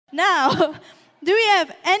Now, do we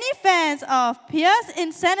have any fans of PEIRCE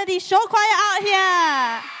Insanity Show Choir out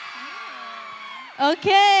here?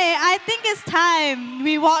 Okay, I think it's time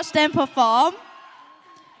we watch them perform.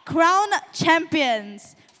 Crowned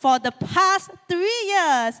champions for the past 3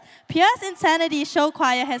 years, PEIRCE Insanity Show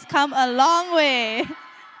Choir has come a long way.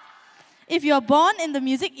 If you're born in the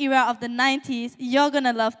music era of the 90s, you're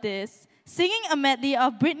gonna love this. Singing a medley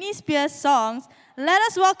of Britney Spears songs, let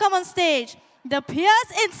us welcome on stage the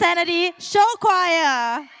PEIRCE Insanity Show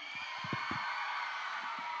Choir.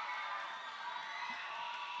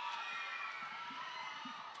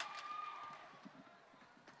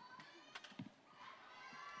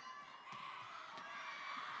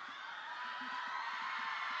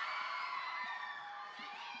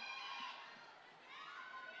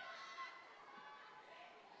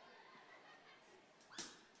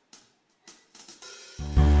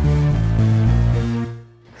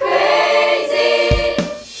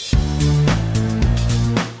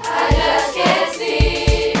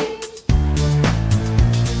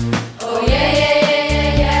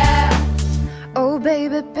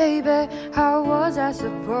 Baby, how was I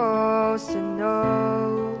supposed to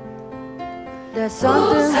know? There's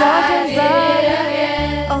something wrong about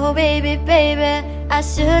it. Oh baby, I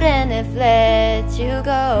shouldn't have let you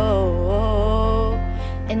go.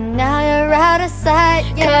 And now you're out of sight,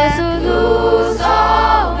 yeah. 'Cause I lose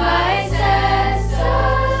all my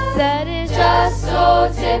senses. That is just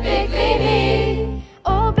so typically me.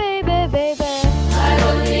 Oh baby, my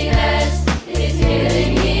loneliness is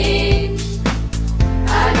killing me.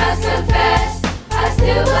 I must confess, I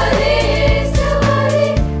still believe,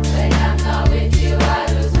 when I'm not with you, I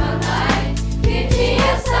lose my mind. Give me a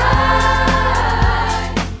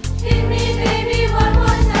sign, hit me baby one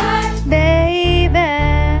more time. Baby,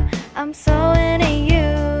 I'm so into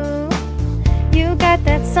you. You got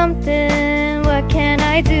that something, what can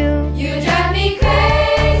I do? You drive me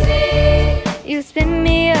crazy. You spin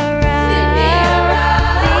me around.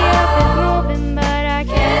 The earth is moving, but I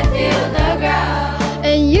can't feel the ground.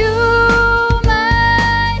 And you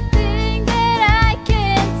might think that I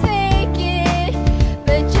can't take it,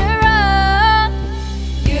 but you're wrong.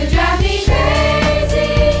 You drive me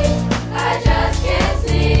crazy, I just can't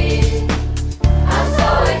sleep. I'm so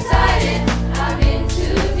excited, I'm in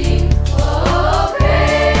too deep. Oh,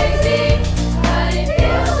 crazy, but it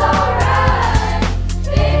feels alright.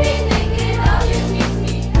 Baby, thinking of you keeps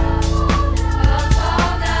me up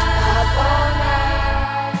all night.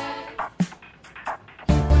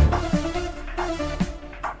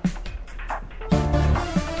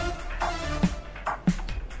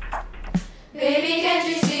 Baby, can't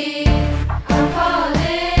you see I'm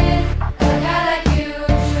falling? A guy like you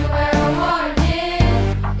should wear a warning.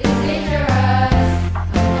 It's dangerous,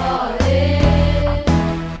 I'm falling.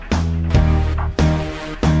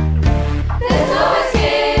 There's no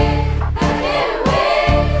escape, I can't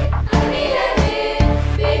wait. I need a hit,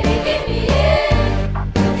 baby, get me in.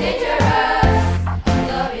 It's dangerous, I'm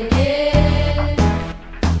loving it.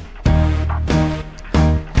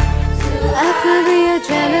 I feel the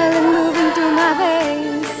adrenaline moving through my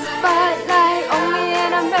veins. Spotlight on me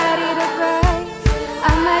and I'm ready to break.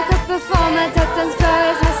 I'm like a performer, touch and star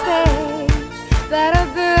is my stage. Better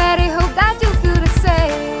be ready, hope that you feel the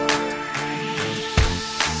same.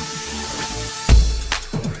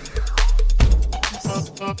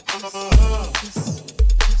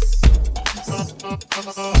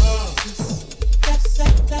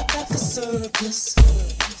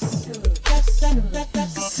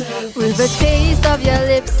 With a taste of your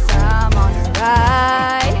lips, I'm on a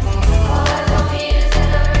ride.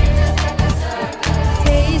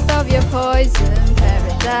 Taste of your poison,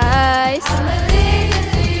 paradise.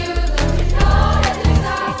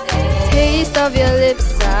 Taste of your lips,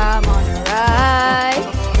 I'm on a ride.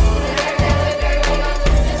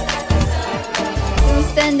 Don't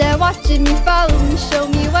stand there watching me, follow me, show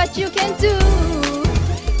me what you can do.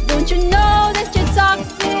 Don't you know that you're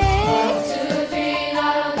toxic? 1, 2, 3,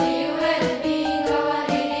 not only you and me. Go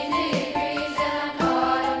 180 degrees and I'm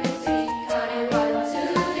caught up in sea. Cutting 1,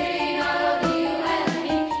 2, 3, not only you and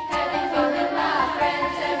me. Having fun with my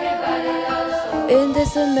friends, everybody loves so. In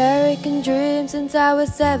this American dream since I was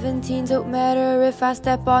 17. Don't matter if I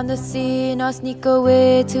step on the scene or sneak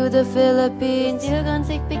away to the Philippines. Still gonna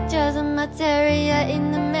take pictures of my terrier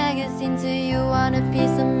in the magazine. Do you want a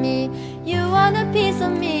piece of me? You want a piece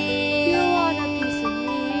of me. You want a piece of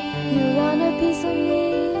me. You want a piece of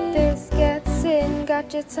me. This gets in,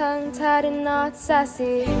 got your tongue tied and not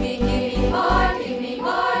sassy. Give me more, give me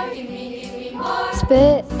more, give me more.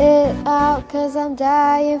 Spit it out, 'cause I'm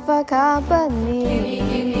dying for company.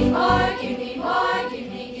 Give me more, give me more, give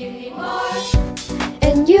me more.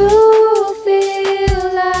 And you feel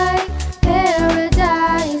like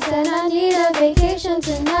paradise, and I need a vacation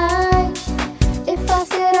tonight. If I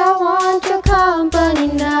said I want your company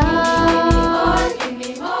now,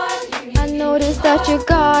 I notice that you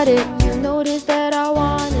got it. You notice that I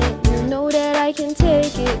want it. You know that I can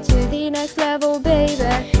take it to the next level,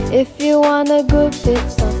 baby. If you want a good pitch,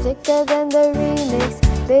 sound sicker than the remix,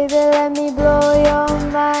 baby, let me blow your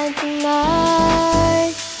mind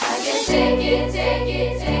tonight. I can take it,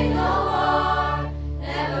 take no more.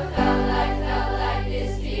 Never felt like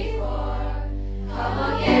this before. Come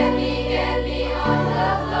on, get me on the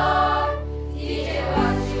floor. DJ,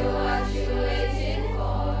 what you waiting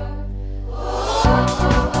for?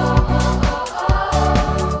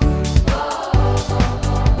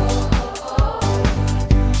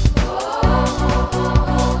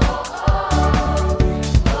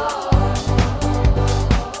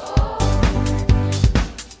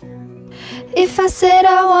 If I said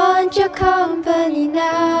I want your company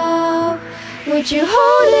now, would you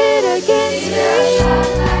hold it against me?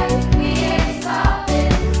 We ain't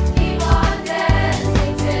stopping, keep on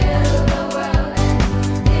dancing till the world ends.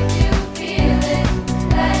 If you feel it,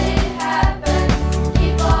 let it happen.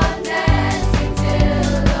 Keep on dancing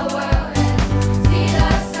till the world ends. See the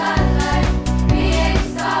sunlight, we ain't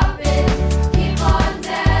stopping. Keep on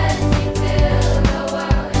dancing till the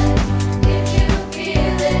world ends. If you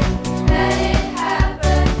feel it, let it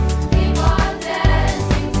happen. Keep on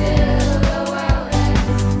dancing till the world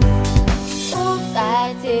ends. Oops,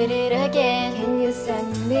 I did it again. Can you send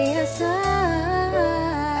me a sign?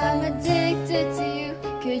 I'm addicted to you.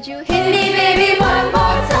 Could you hit me, baby, one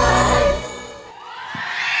more time?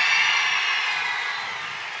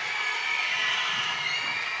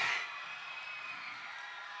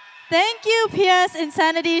 Thank you, Pierce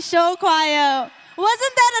Insanity Show Choir.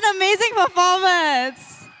 Wasn't that an amazing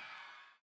performance?